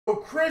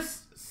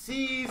Chris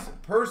C's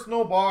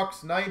personal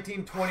box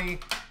 1920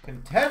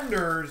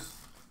 Contenders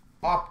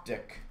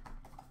Optic.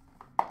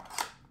 I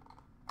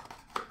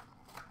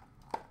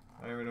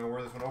don't even know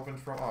where this one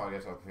opens from. Oh, I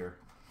guess up here.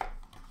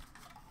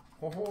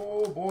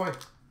 Oh boy.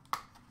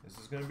 This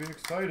is going to be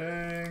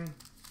exciting.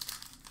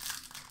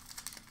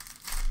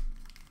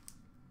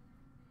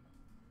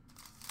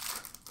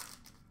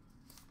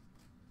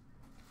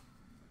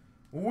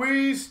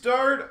 We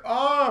start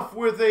off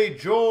with a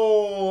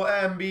Joel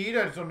Embiid.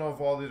 I just don't know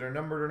if all these are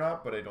numbered or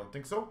not, but I don't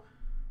think so.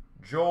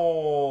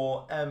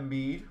 Joel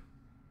Embiid.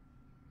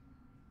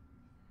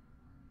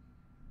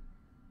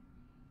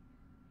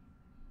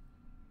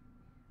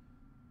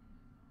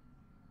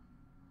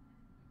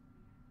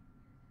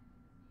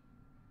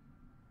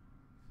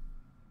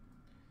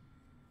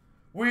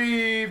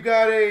 We've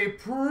got a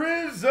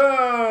Prism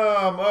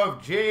of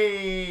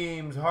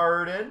James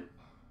Harden.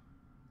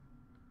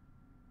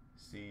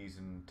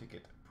 Season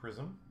ticket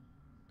Prism.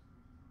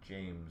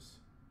 James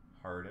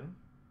Harden.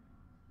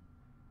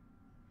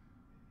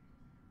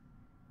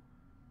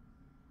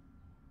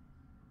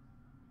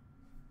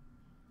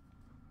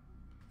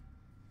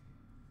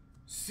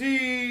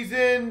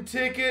 Season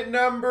ticket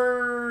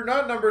number,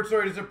 not numbered,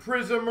 sorry, it's a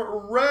Prism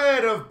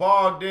red of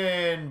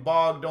Bogdanovich.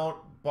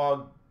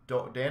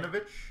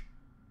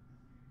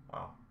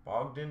 Wow,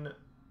 Bogdanovich.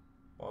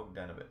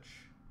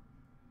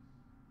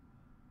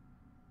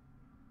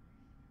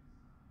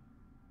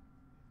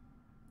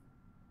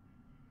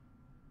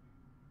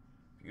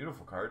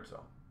 Beautiful cards,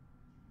 though.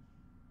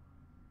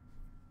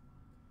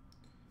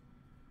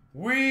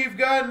 We've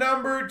got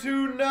number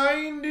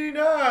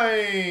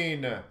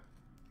 299.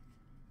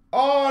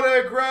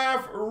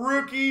 Autograph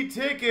rookie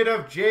ticket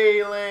of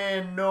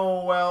Jalen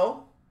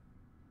Noel.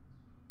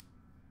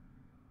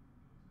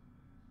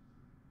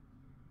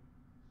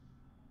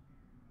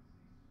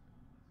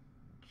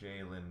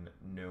 Jalen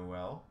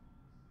Noel.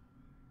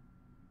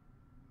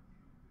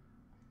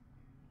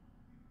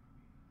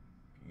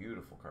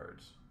 Beautiful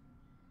cards.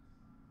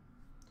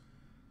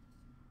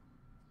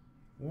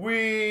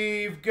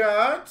 We've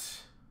got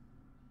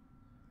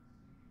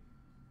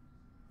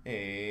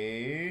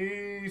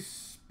a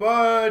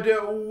Spud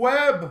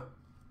Webb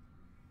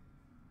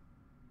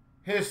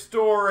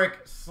Historic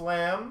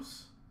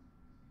Slams.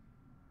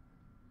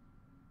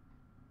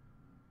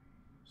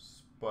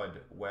 Spud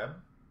Webb.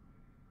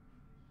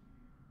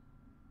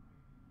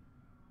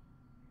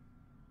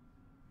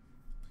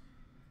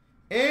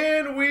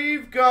 And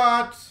we've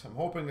got, I'm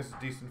hoping this is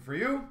decent for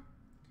you,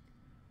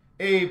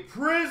 a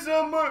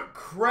Prism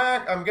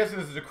crack, I'm guessing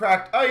this is a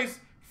cracked ice,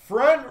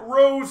 front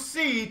row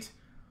seat,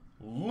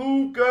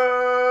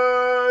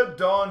 Luka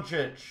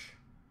Doncic.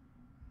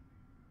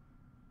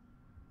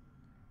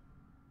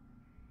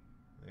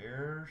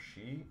 There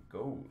she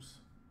goes.